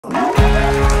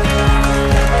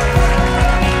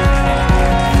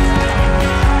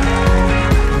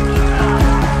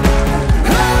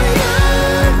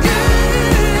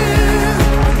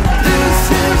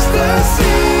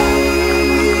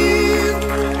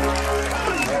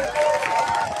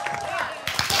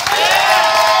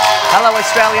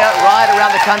Australia, right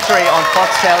around the country on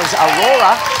Foxtel's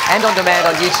Aurora and on demand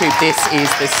on YouTube. This is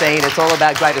The Scene. It's all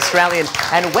about great Australian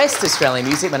and West Australian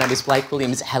music. My name is Blake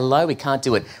Williams. Hello, we can't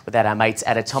do it without our mates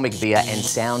at Atomic Beer and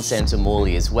Sound Centre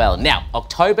Morley as well. Now,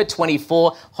 October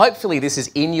 24, hopefully this is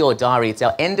in your diary. It's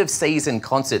our end of season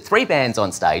concert. 3 bands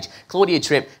on stage, Claudia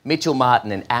Tripp, Mitchell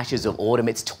Martin and Ashes of Autumn.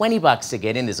 It's $20 to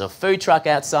get in. There's a food truck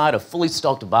outside, a fully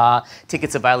stocked bar.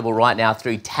 Tickets available right now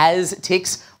through Taz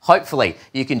Tix. Hopefully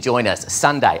you can join us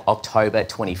Sunday, October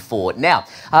 24. Now,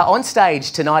 on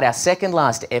stage tonight, our second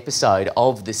last episode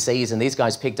of the season, these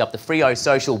guys picked up the Freo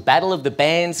Social Battle of the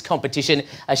Bands competition,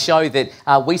 a show that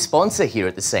we sponsor here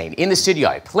at The Scene. In the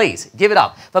studio, please give it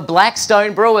up for Black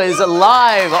Stone Brewers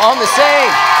live on The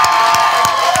Scene.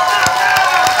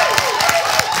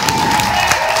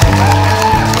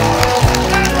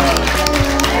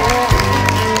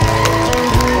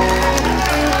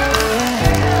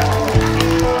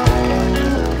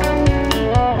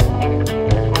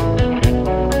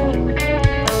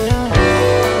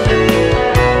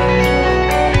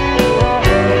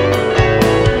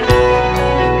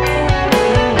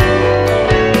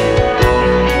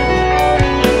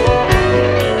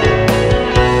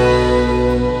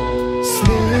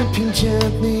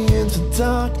 Gently into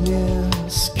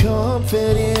darkness,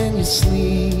 comfort in your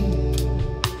sleep.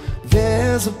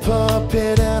 There's a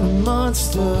puppet and a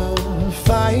monster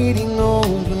fighting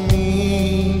over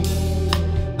me.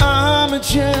 I'm a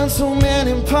gentleman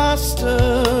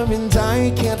imposter and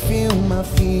I can't feel my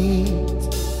feet.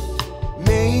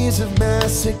 Maze of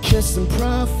masochists and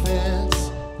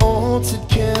prophets, altered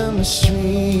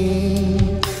chemistry.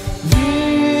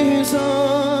 These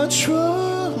are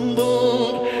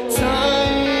troubled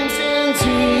times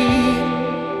indeed.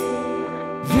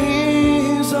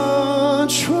 These are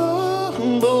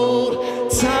troubled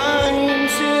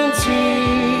times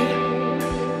indeed.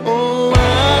 Oh, I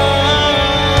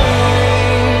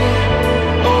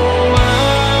know.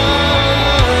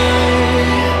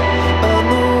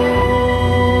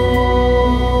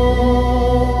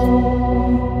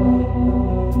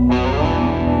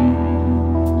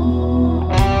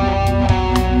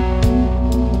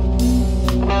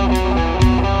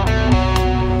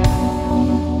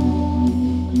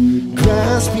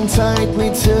 Grasping tightly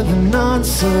to the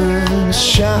nonsense,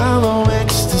 shallow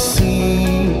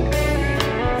ecstasy.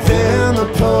 Then the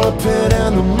puppet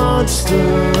and the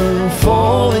monster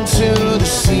fall into the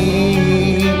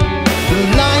sea. The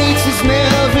light is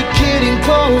never getting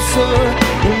closer,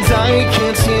 and I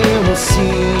can't hear or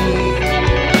see.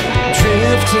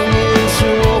 Drifting into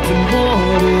open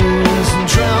waters and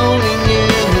drowning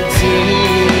in the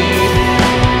deep.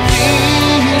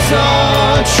 These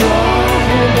are troubled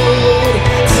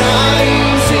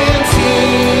times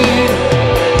indeed.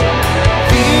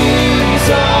 These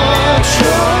are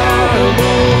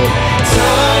troubled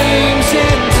times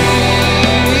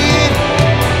indeed.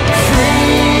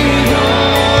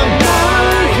 Freedom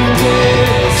minded,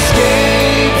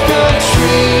 escape the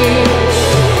trees.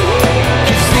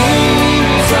 'Cause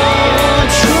these are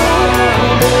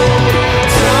troubled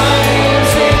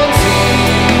times indeed.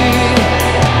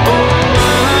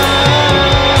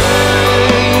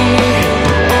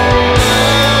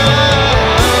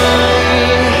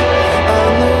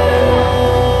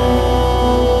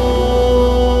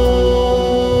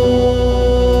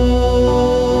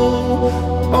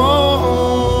 Oh,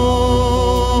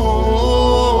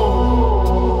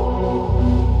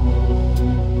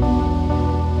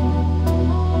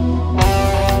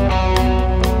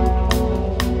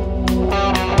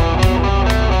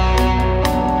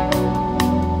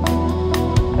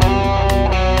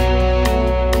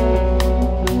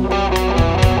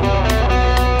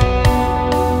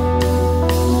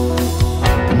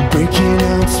 breaking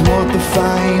out toward the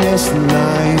finest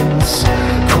lines,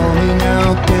 calling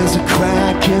out there's a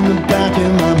crack in the back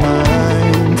of my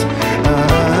mind.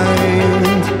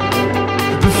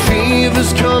 The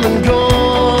fever's come and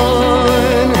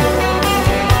gone.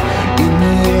 In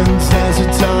the end there's a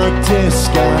dark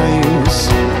disguise.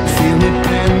 Feel it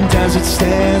bend as it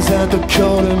stares at the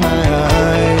corner of my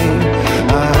eyes.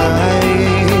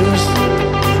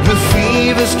 The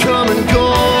fever's come and gone.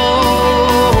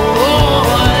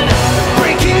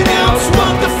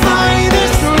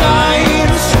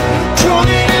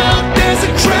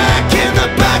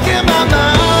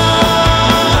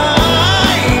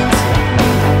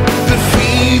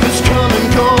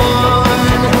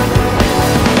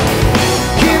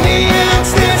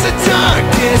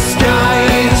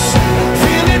 Disguise,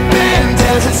 feel it bend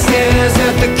as it stares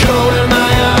at the corner of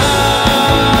my eye.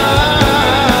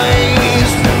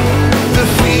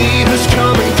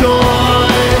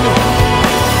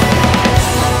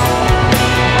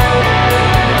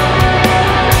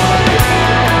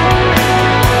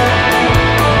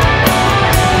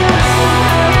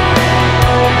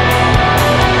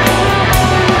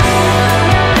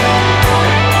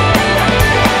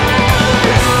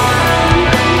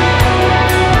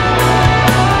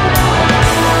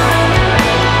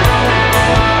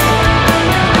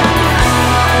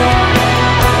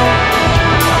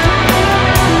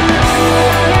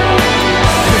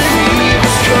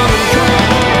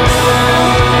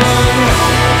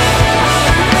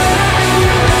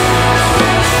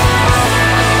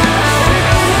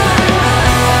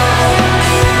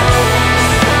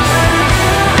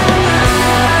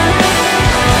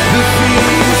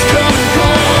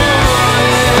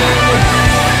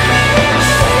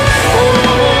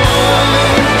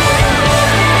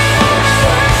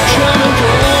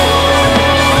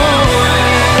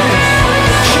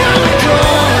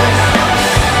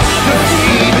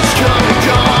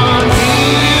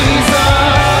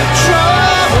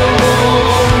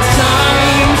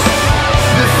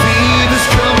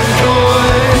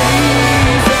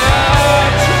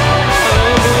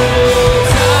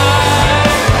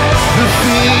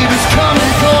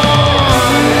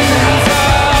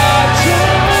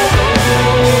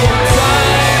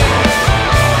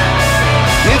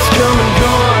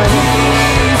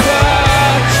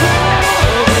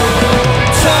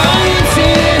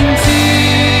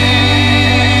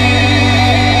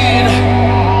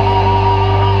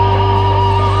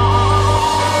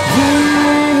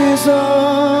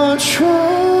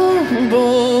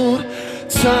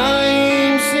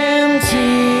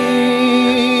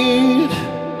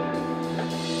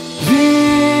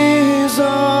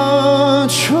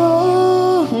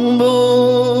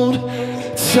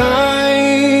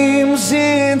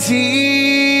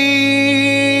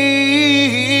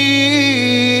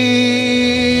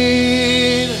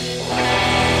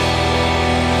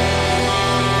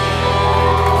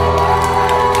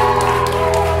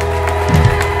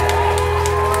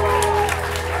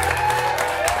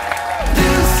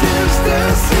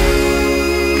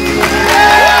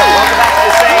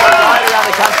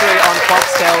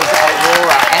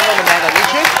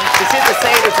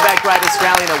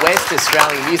 West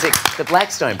Australian music. The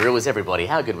Black Stone Brewers, everybody.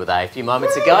 How good were they a few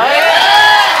moments ago? Oh.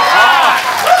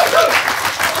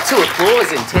 2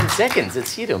 applause in 10 seconds.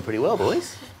 You're doing pretty well,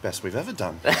 boys. Best we've ever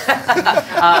done.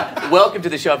 Welcome to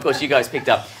the show. Of course, you guys picked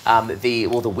up the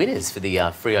winners for the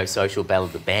Freo Social Battle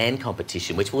of the Band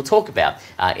competition, which we'll talk about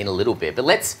in a little bit. But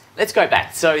let's go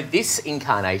back. So this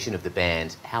incarnation of the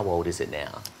band, how old is it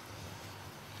now?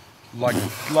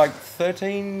 Like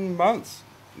 13 months.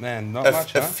 Man, not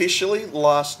much, huh? Officially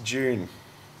last June.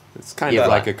 It's kind of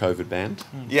like a COVID band.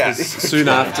 Yeah. Soon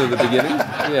after the beginning.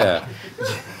 Yeah.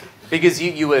 Because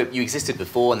you existed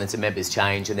before and then some members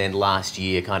changed and then last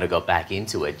year kind of got back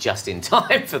into it just in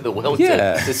time for the world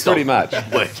to stop pretty much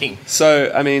working.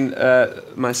 So, I mean,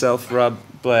 myself, Rob,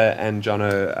 Blair and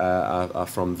Jono are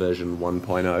from version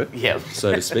 1.0,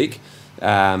 so to speak.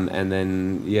 And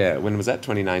then, when was that?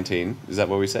 2019? Is that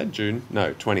what we said? June?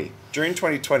 No, 20. June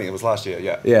 2020, it was last year,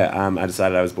 yeah. Yeah, I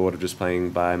decided I was bored of just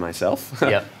playing by myself.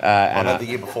 Yeah. And the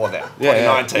year before that,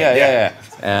 2019. Yeah.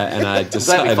 And I I'm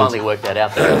decided... glad we finally worked that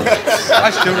out there. I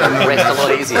still don't know. The rest a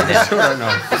lot easier now. I still don't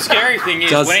know. The scary thing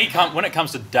is, when it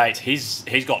comes to dates, he's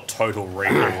got total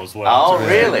recall as well. Oh,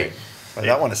 really? Well,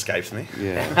 that one escapes me.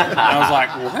 Yeah. And I was like,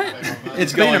 what?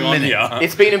 It's been a minute.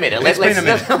 It's been a minute.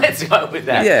 Let's go with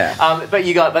that. Yeah.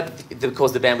 But of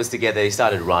course the band was together. You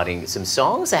started writing some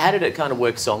songs. So how did it kind of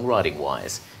work songwriting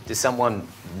wise? Does someone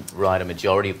write a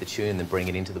majority of the tune and then bring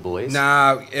it into the boys?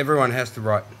 No, everyone has to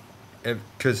write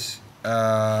because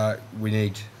we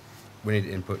need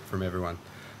input from everyone.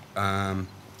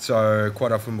 So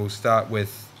quite often we'll start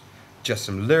with just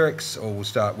some lyrics, or we'll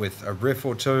start with a riff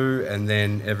or two, and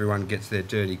then everyone gets their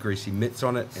dirty, greasy mitts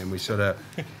on it, and we sort of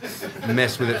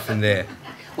mess with it from there.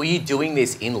 Were you doing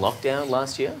this in lockdown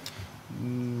last year?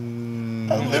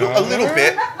 A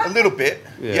little bit.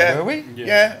 Yeah. Were we?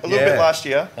 Yeah, a little bit last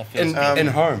year. In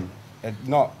home,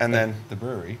 not and then the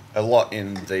brewery. A lot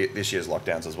in this year's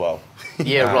lockdowns as well.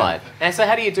 Yeah, right. And so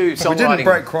how do you do songwriting? We didn't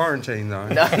break quarantine though.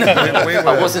 No.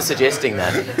 I wasn't suggesting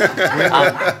that.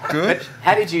 Good. But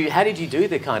how did you do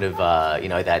the kind of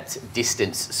that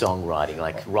distance songwriting?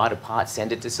 Like write a part,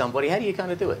 send it to somebody. How do you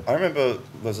kind of do it? I remember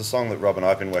there's a song that Rob and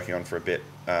I've been working on for a bit.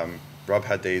 Rob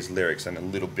had these lyrics and a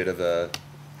little bit of a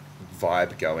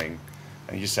vibe going,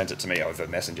 and he just sent it to me over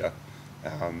Messenger.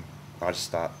 I just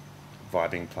start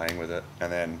vibing, playing with it,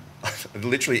 and then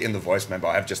literally in the voice memo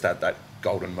I've just had that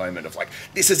golden moment of like,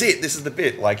 this is it, this is the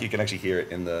bit. Like you can actually hear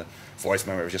it in the voice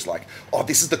memo. It was just like, oh,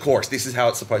 this is the chorus, this is how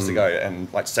it's supposed to go,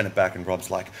 and like send it back, and Rob's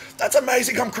like, that's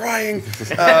amazing, I'm crying.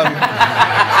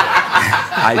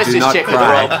 I do not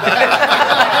cry.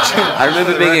 I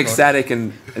remember being ecstatic,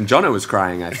 and Jono was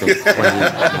crying, I think.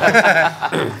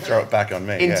 Throw it back on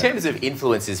me. In terms of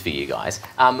influences for you guys,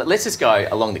 let's just go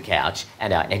along the couch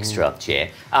and our extra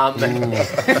chair.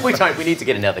 We need to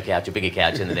get another couch, a bigger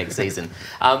couch in the next season.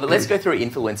 But let's go through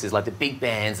influences, like the big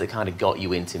bands that kind of got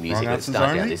you into music. Let's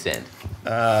start down this end.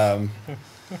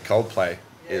 Coldplay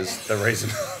is the reason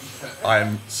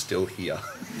I'm still here.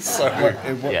 So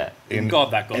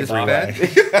God, that got This dark.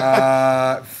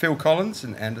 bad. Phil Collins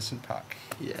and Anderson .Paak.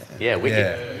 Yeah, wicked.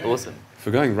 Yeah. Awesome. If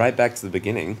we're going right back to the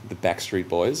beginning, the Backstreet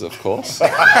Boys, of course. I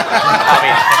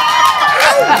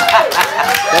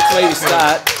That's where you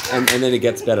start, and then it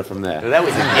gets better from there. mean, that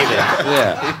was a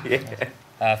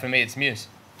Yeah. For me, it's Muse.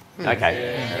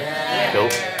 Okay. Cool.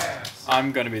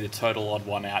 I'm going to be the total odd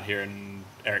one out here, and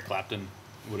Eric Clapton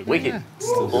would have been. Wicked.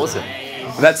 Awesome.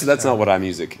 That's not what our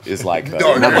music is like,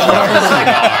 though.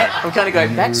 I'm kind of going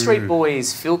Backstreet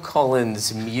Boys, Phil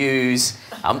Collins, Muse.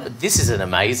 This is an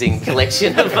amazing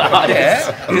collection of artists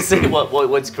to see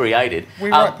what's created. We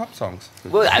write pop songs.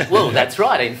 Well, that's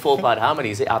right. In 4-part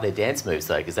harmonies, are there dance moves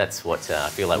though? Because that's what I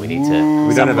feel like we need to.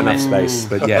 We don't have enough space,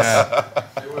 but yes.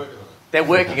 They're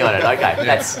working on it. Okay,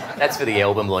 that's for the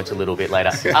album launch a little bit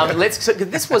later.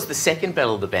 This was the second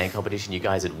Battle of the Band competition you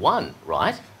guys had won,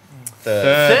 right?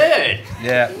 Third.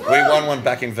 Yeah. We won one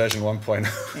back in version 1.0.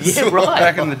 Yeah, right.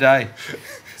 Back in the day.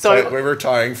 So we're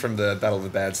retiring from the Battle of the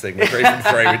Bands thing. We're 3 from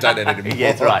 3. We don't need it anymore. yeah,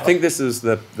 that's right. I think this is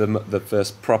the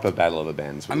first proper Battle of the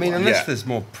Bands. I mean, unless there's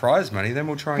more prize money, then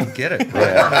we'll try and get it.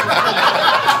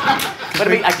 But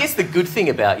I mean, I guess the good thing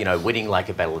about winning like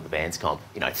a Battle of the Bands comp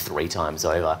 3 times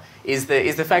over is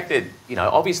the fact that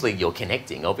obviously you're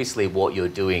connecting. Obviously, what you're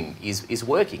doing is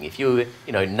working. If you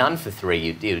none for 3,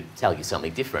 it'd tell you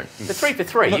something different. But 3 for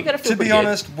 3, you got to feel. To be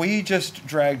honest, we just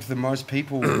dragged the most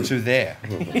people to there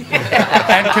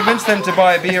and convinced them to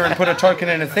buy a beer and put a token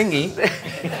in a thingy.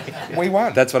 We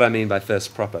won. That's what I mean by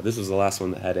first proper. This was the last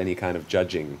one that had any kind of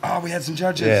judging. Oh, we had some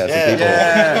judges. Yeah,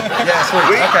 Yeah,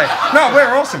 sweet. Okay. No,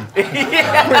 we're awesome. I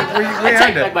We take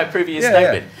earned back it. my previous Yeah,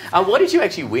 statement. What did you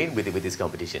actually win with this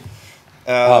competition?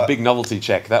 Big novelty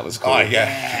check. That was cool. Oh,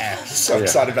 yeah. So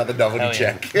excited about the novelty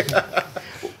check.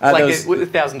 Like a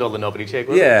 $1,000 novelty check,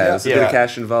 wasn't it? There's a bit of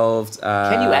cash involved.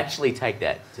 Can you actually take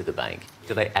that to the bank?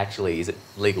 Do they actually, is it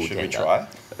legal Should tender? we try?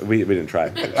 We didn't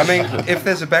try. I mean, if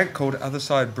there's a bank called Other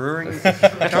Side Brewing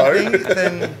Company,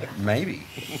 then maybe.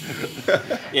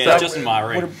 Yeah, So it's just in my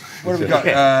room. What have we got?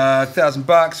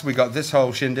 $1,000. We got this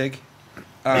whole shindig.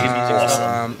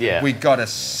 Awesome. Yeah. We got a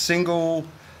single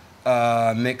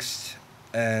mixed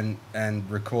and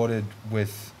recorded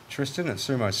with Tristan at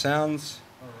Sumo Sounds,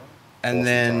 and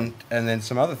then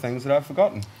some other things that I've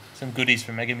forgotten. Some goodies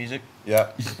for Mega Music.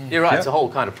 Yeah. You're right, Yeah. it's a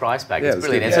whole kind of price pack. Yeah, It's it's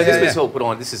brilliant. good. And so Yeah, this was yeah. all put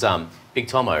on, this is Big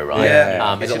Tomo, right?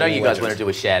 Yeah. As you know, you guys want to do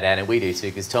a shout out, and we do too,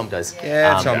 because Tom does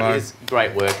Tomo. his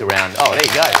great work around. Oh, there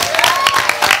you go.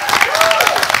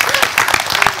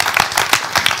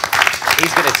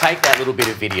 He's going to take that little bit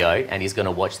of video and he's going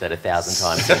to watch that 1,000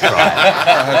 times and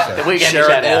cry. Then we gave him a Share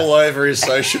shout it out. all over his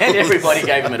social. And everybody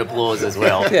gave him an applause as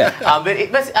well. Yeah.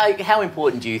 But how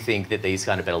important do you think that these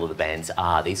kind of battle of the bands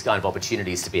are, these kind of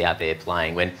opportunities to be out there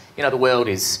playing when, you know, the world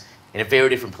is in a very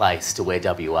different place to where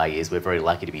WA is? We're very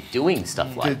lucky to be doing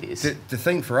stuff like this. The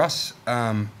thing for us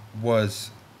was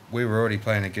we were already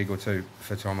playing a gig or two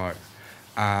for Tomo.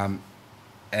 And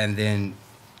then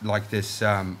like this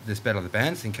Battle of the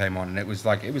Bands thing came on, and it was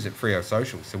at Freo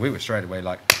Social, so we were straight away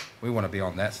like, we want to be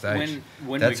on that stage.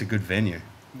 That's a good venue.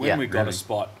 When we got really. a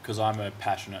spot, because I'm a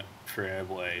passionate Freo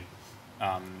boy,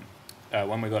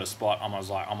 when we got a spot, I was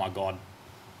like, oh my God,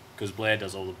 because Blair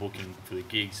does all the booking for the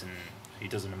gigs and he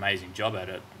does an amazing job at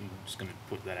it. I'm just going to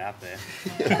put that out there.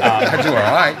 I do all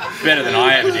right. Better than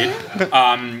I ever did.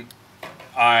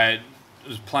 I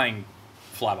was playing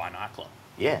Fly By Nightclub.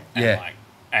 Yeah. And Yeah. like,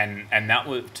 and that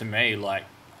was, to me, like,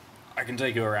 I can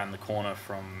take you around the corner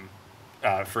from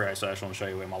Freo Social and show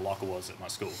you where my locker was at my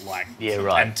school. Like, Yeah,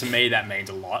 right. And to me, that means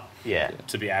a lot. Yeah.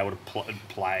 To be able to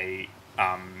play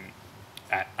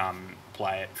at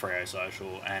Freo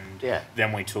Social, and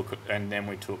then we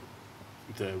took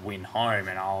the win home,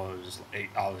 and I was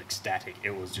ecstatic.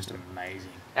 It was just amazing.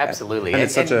 Absolutely. And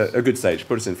it's such a good stage.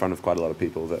 Put us in front of quite a lot of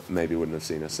people that maybe wouldn't have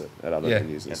seen us at other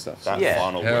venues and stuff. That Yeah.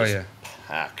 final Hell was yeah.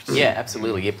 packed. Yeah,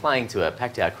 absolutely. You're playing to a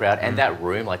packed out crowd, and that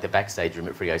room, like the backstage room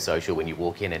at Freo Social, when you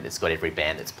walk in and it's got every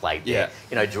band that's played there,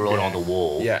 you know, drawn on the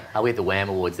wall. Yeah. We had the Wham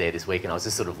Awards there this week, and I was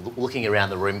just sort of looking around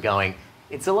the room going,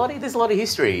 there's a lot of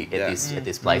history at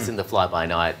this place in the Fly By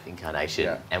Night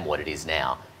incarnation and what it is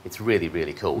now. It's really,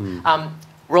 really cool.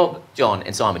 Rob, John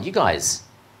and Simon, you guys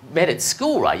met at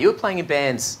school, right? You were playing in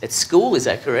bands at school, is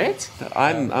that correct?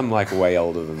 I'm like way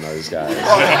older than those guys.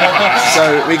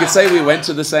 So we could say we went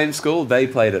to the same school. They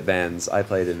played at bands. I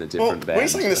played in a different band. We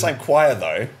sang in the same choir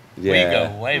though. Yeah. We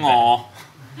go way back. Aw.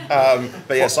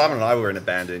 But yeah, Simon and I were in a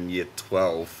band in year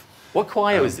 12. What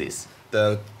choir was this?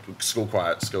 The school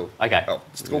choir at school. Okay. Oh,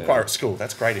 school choir at school.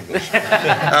 That's great English.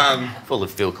 Full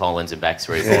of Phil Collins and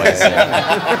Backstreet Boys.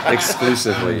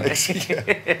 Exclusively.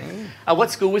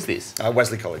 What school was this?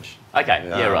 Wesley College. Okay,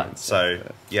 yeah, right. So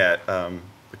yeah,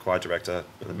 the choir director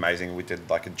was amazing. We did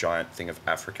like a giant thing of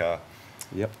Africa.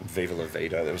 Yep. Viva La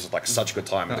Vida. It was like such a good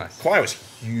time. Nice. The choir was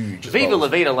huge. as Viva well. La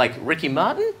Vida, like Ricky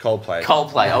Martin? Coldplay.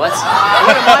 Coldplay. Oh, that's...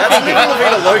 That's Viva La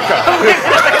Vida Loca.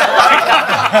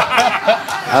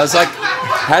 I was like,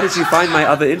 how did you find my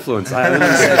other influence? I only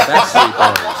said Backstreet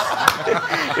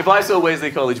Boys. If I saw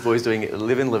Wesley College boys doing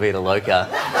Livin' La Vida Loca,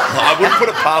 I wouldn't put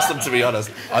it past them, to be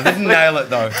honest. I didn't nail it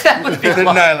though.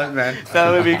 Didn't nail it, man.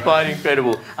 that would be quite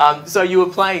incredible. So you were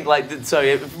playing,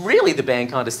 really the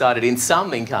band kind of started in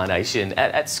some incarnation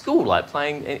at school, like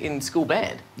playing in school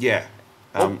band. Yeah.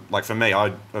 Like for me,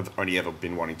 I've only ever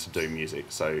been wanting to do music,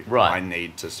 so Right. I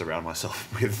need to surround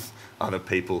myself with other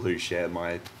people who share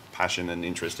my passion and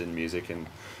interest in music, and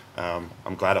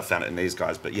I'm glad I found it in these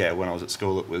guys. But yeah, when I was at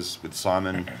school, it was with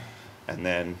Simon, and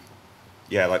then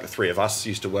like the three of us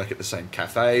used to work at the same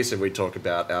cafe, so we'd talk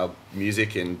about our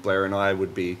music, and Blair and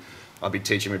I'd be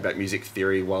teaching him about music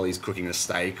theory while he's cooking a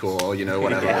steak or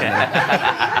whatever.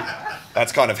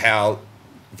 That's kind of how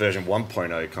version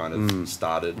 1.0 kind of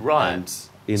started. Right. And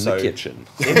In the kitchen.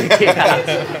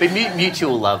 But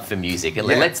mutual love for music. And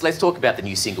Yeah. let's talk about the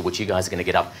new single, which you guys are going to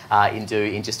get up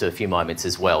in just a few moments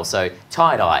as well. So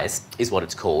Tired Eyes is what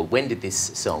it's called. When did this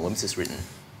song, when was this written?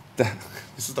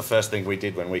 This is the first thing we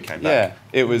did when we came Yeah, back.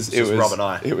 it was Rob and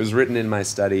I. It was written in my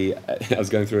study. I was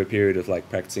going through a period of like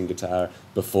practicing guitar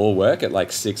before work at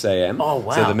like 6 a.m. Oh,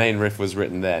 wow. So the main riff was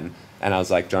written then, and I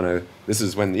was like, Jono, this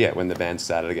is when the band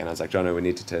started again. I was like, Jono, we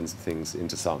need to turn some things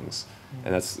into songs,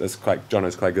 and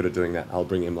Jono's quite good at doing that. I'll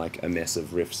bring him like a mess of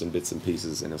riffs and bits and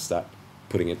pieces, and he'll start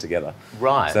putting it together.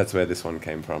 Right. So that's where this one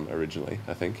came from originally,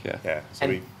 I think. Yeah. Yeah. So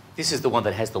And This is the one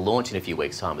that has the launch in a few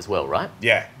weeks' time as well, right?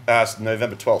 Yeah, it's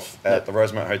November 12th at the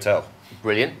Rosemont Hotel.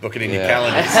 Brilliant. Book it in your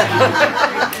calendars.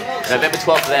 November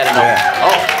 12th for that.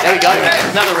 Oh, there we go.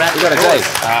 Another round. We got a date.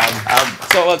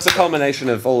 So it's a culmination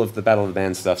of all of the Battle of the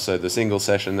Band stuff. So the single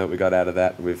session that we got out of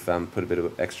that, we've put a bit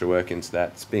of extra work into that.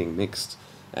 It's being mixed,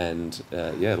 and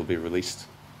it'll be released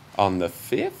on the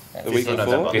 5th, the week before.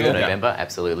 5th of November,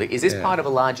 absolutely. Is this part of a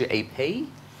larger EP?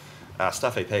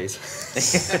 Stuff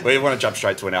EPs. We want to jump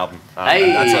straight to an album.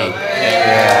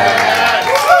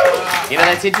 You know,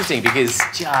 that's interesting because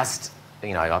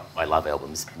I love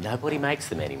albums. Nobody makes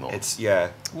them anymore. It's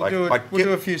We'll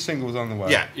do a few singles on the way.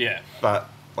 Yeah. But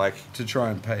to try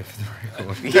and pay for the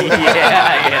record.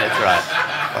 yeah, that's right.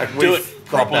 Like we've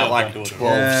got about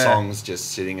 12 songs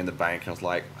just sitting in the bank, and I was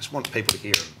like, I just want people to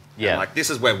hear them. Yeah. And like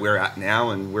this is where we're at now,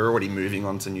 and we're already moving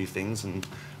on to new things, and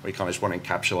we kind of just want to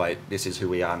encapsulate this is who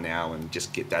we are now, and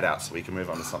just get that out so we can move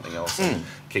on to something else and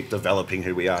keep developing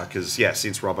who we are. Because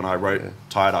since Rob and I wrote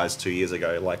Tired Eyes 2 years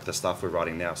ago, like the stuff we're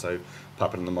writing now. So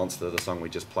Puppet and the Monster, the song we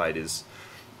just played, is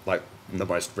like the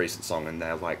most recent song, and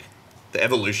they're like the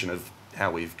evolution of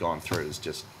how we've gone through has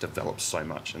just developed so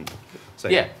much. And so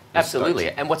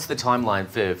absolutely. And what's the timeline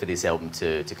for this album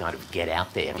to kind of get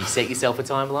out there? Have you set yourself a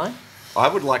timeline? I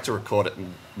would like to record it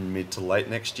in mid to late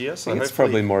next year. So I think it's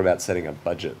probably more about setting a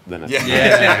budget than a... So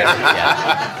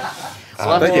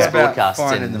after this broadcast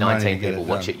and 19 people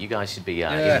watch it, you guys should be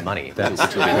getting money, which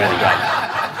will be really great.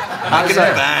 So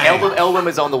album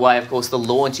is on the way, of course, the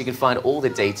launch. You can find all the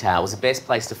details. The best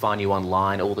place to find you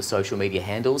online, all the social media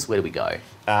handles. Where do we go?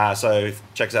 So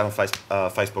check us out on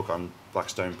Facebook on Black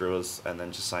Stone Brewers, and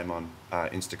then just same on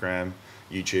Instagram,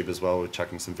 YouTube as well. We're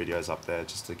chucking some videos up there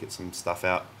just to get some stuff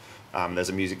out. There's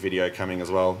a music video coming as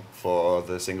well for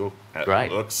the single. Great.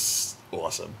 It looks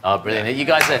awesome. Oh, brilliant. Yeah. You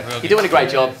guys you're doing a great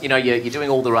job. You know, you're doing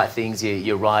all the right things.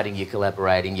 You're writing, you're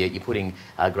collaborating, you're putting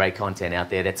great content out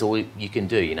there. That's all you can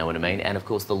do, you know what I mean? And, of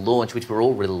course, the launch, which we're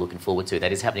all really looking forward to,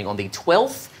 that is happening on the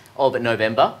 12th of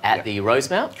November at the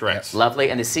Rosemount. Correct. Lovely.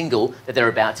 And the single that they're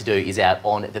about to do is out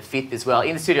on the 5th as well.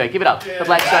 In the studio, give it up for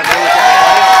Black Stone Brewers,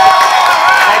 everybody.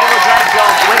 They do a great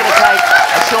job. We're going to take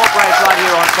a short break right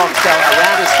here on Foxtel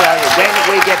around Australia. When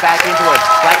we get back into it,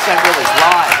 Black Stone Brewers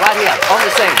live right here on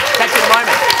the scene. Catch you in a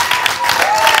moment.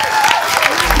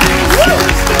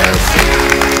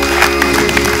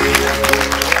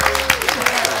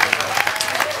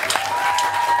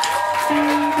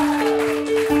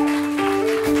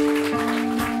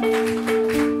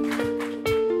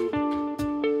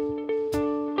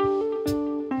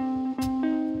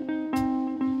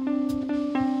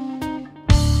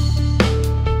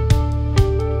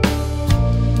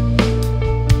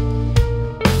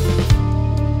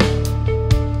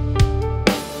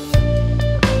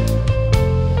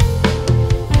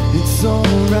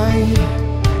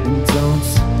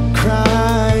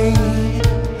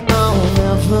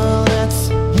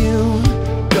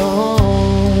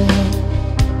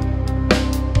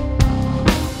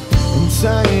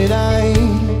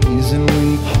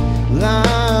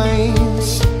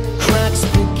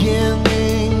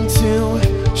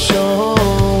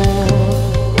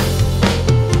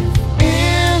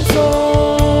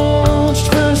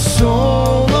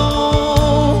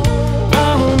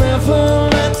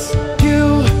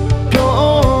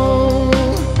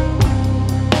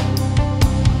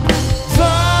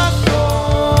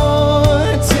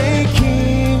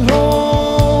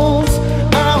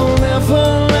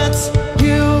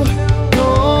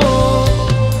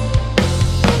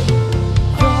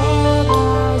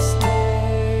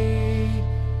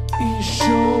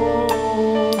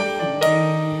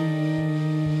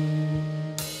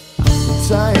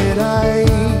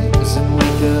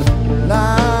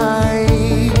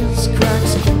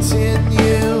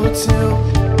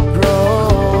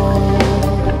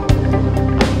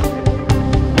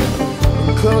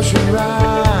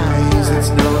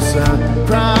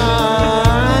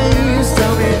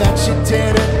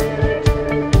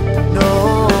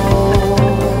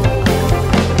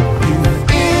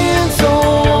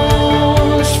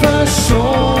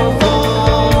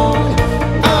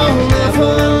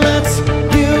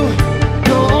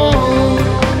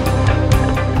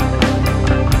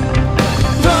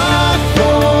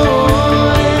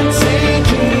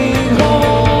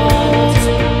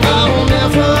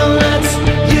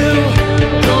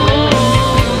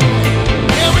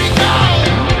 Here we go.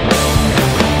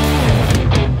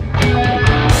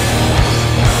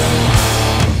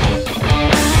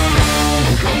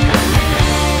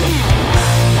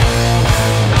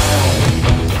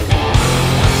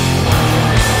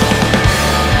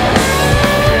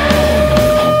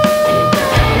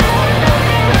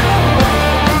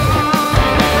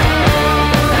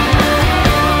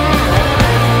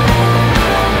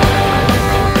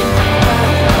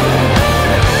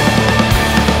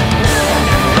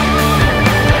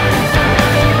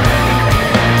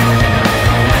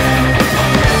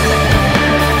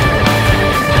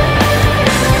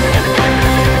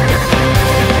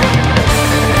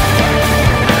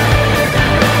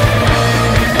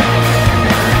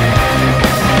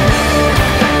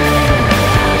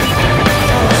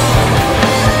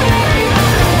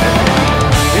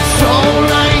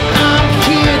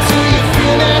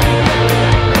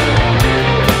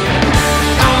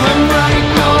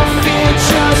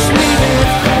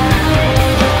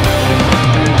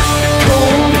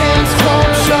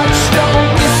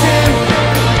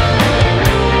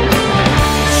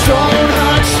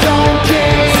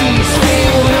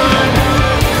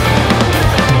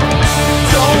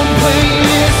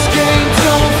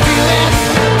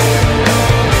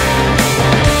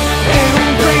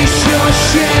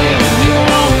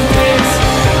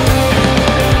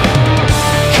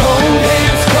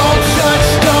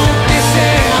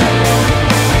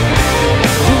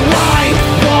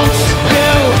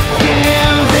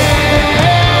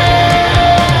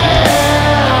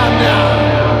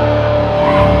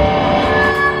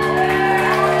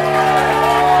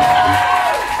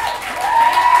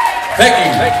 Thank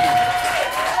you. Thank you.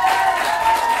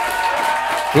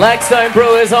 Black Stone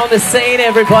Brewers on the scene,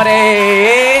 everybody.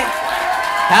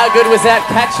 How good was that?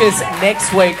 Catch us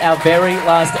next week, our very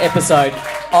last episode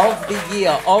of the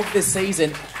year, of the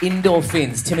season. Indoor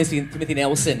Fins, Timothy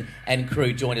Nelson and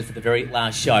crew joined us for the very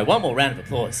last show. One more round of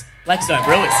applause. Black Stone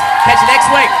Brewers. Catch you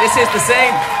next week. This is The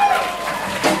Scene.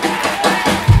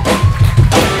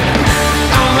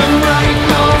 I'm right,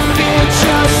 no fear,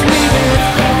 just leave it.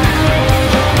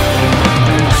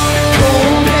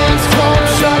 Cold hands, cold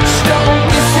touch, don't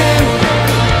listen.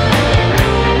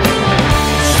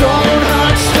 Stone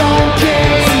heart, stone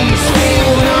case,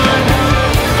 feel none.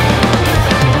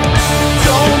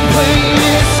 Don't play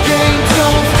this game,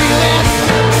 don't feel it.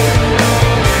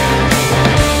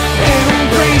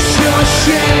 Embrace your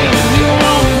shame, your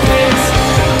own pit.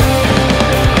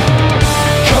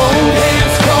 Cold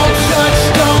hands, cold touch,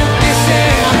 don't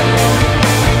listen.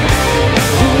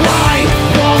 Why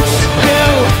won't you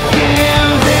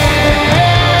give in?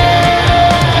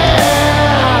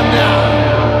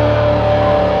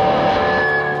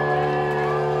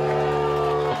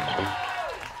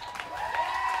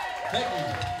 Thank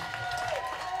you.